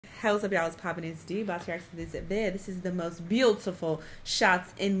Hey, what's up, y'all? It's poppin'. It's D. About to react to this vid. This is the most beautiful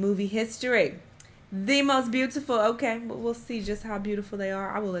shots in movie history. The most beautiful. Okay, but we'll see just how beautiful they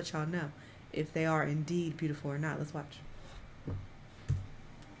are. I will let y'all know if they are indeed beautiful or not. Let's watch.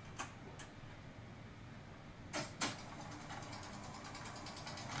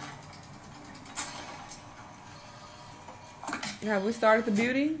 Have we started the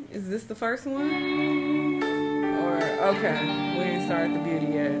beauty? Is this the first one? Or, okay, we ain't started the beauty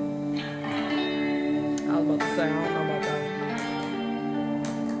yet. I was about to say, I don't know about that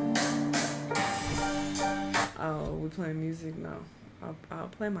one. Oh, we playing music? No. I'll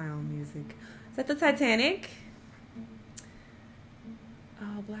play my own music. Is that the Titanic?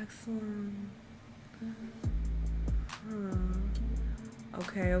 Oh, Black Swan. Huh.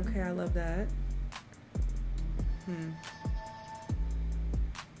 Okay, I love that.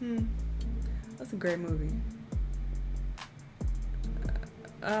 That's a great movie.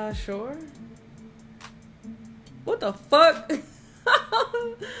 Sure. What the fuck?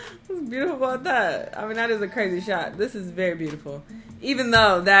 What's beautiful about that? I mean, that is a crazy shot. This is very beautiful. Even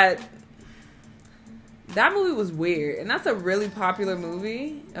though that movie was weird. And that's a really popular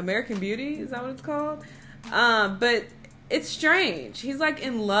movie. American Beauty, is that what it's called? But it's strange. He's like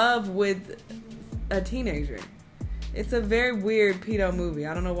in love with a teenager. It's a very weird pedo movie.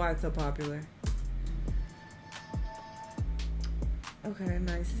 I don't know why it's so popular. Okay,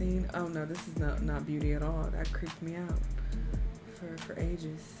 nice scene. Oh no, this is not beauty at all. That creeped me out for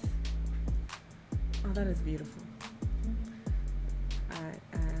ages. Oh, that is beautiful. I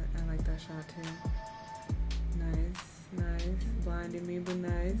like that shot too. Nice. Blinding me, but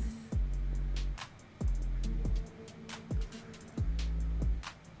nice.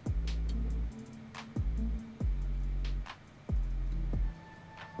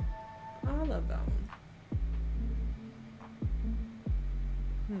 I love that one.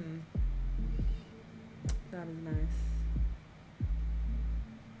 That is nice.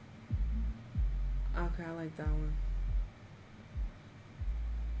 Okay, I like that one.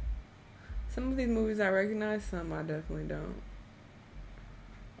 Some of these movies I recognize, some I definitely don't.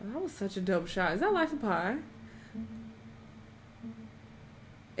 Oh, that was such a dope shot. Is that Life of Pi?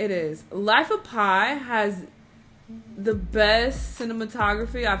 It is. Life of Pi has the best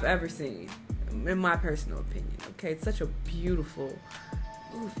cinematography I've ever seen, in my personal opinion. Okay, it's such a beautiful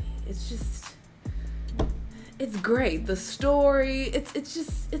movie. It's great. The story,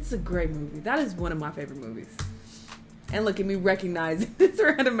 it's a great movie. That is one of my favorite movies. And look at me recognizing this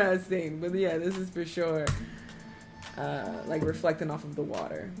random ass scene. But yeah, this is for sure like reflecting off of the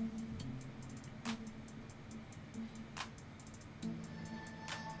water.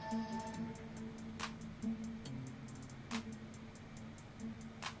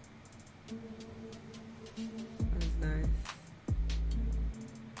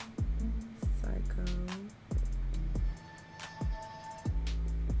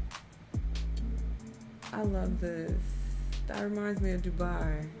 I love this. That reminds me of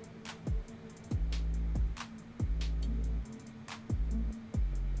Dubai.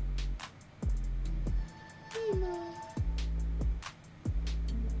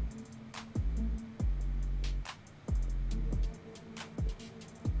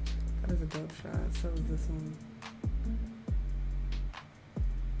 That is a dope shot. So is this one.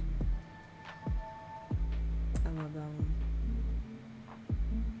 I love that one.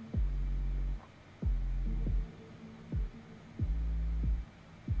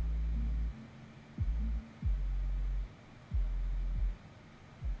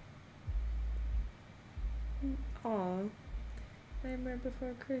 Aw, Nightmare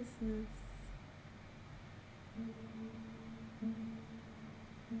Before Christmas.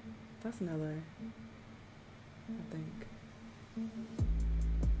 That's in LA, I think.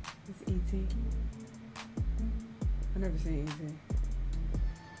 It's E.T. I've never seen E.T.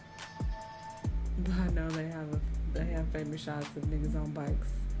 But I know they have famous shots of niggas on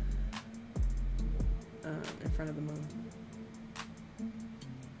bikes in front of the moon.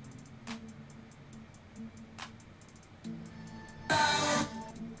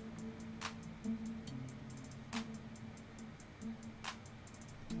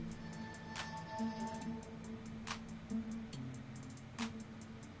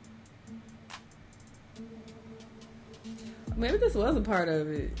 Maybe this was a part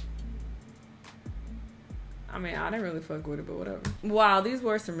of it. mean, I didn't really fuck with it, but whatever. Wow, these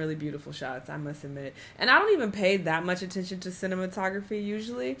were some really beautiful shots, I must admit. And I don't even pay that much attention to cinematography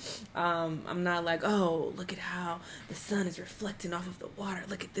usually. I'm not like, oh, look at how the sun is reflecting off of the water.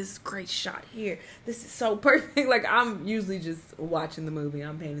 Look at this great shot here. This is so perfect. Like, I'm usually just watching the movie.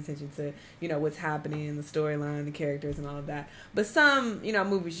 I'm paying attention to, you know, what's happening, the storyline, the characters, and all of that. But some, you know,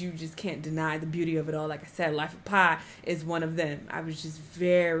 movies you just can't deny the beauty of it all. Like I said, Life of Pi is one of them. I was just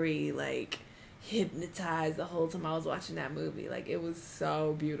very, like, hypnotized the whole time I was watching that movie. Like, it was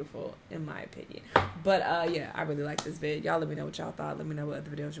so beautiful, in my opinion. But, yeah, I really like this vid. Y'all let me know what y'all thought. Let me know what other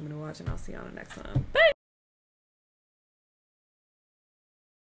videos you want to watch, and I'll see y'all on the next time. Bye!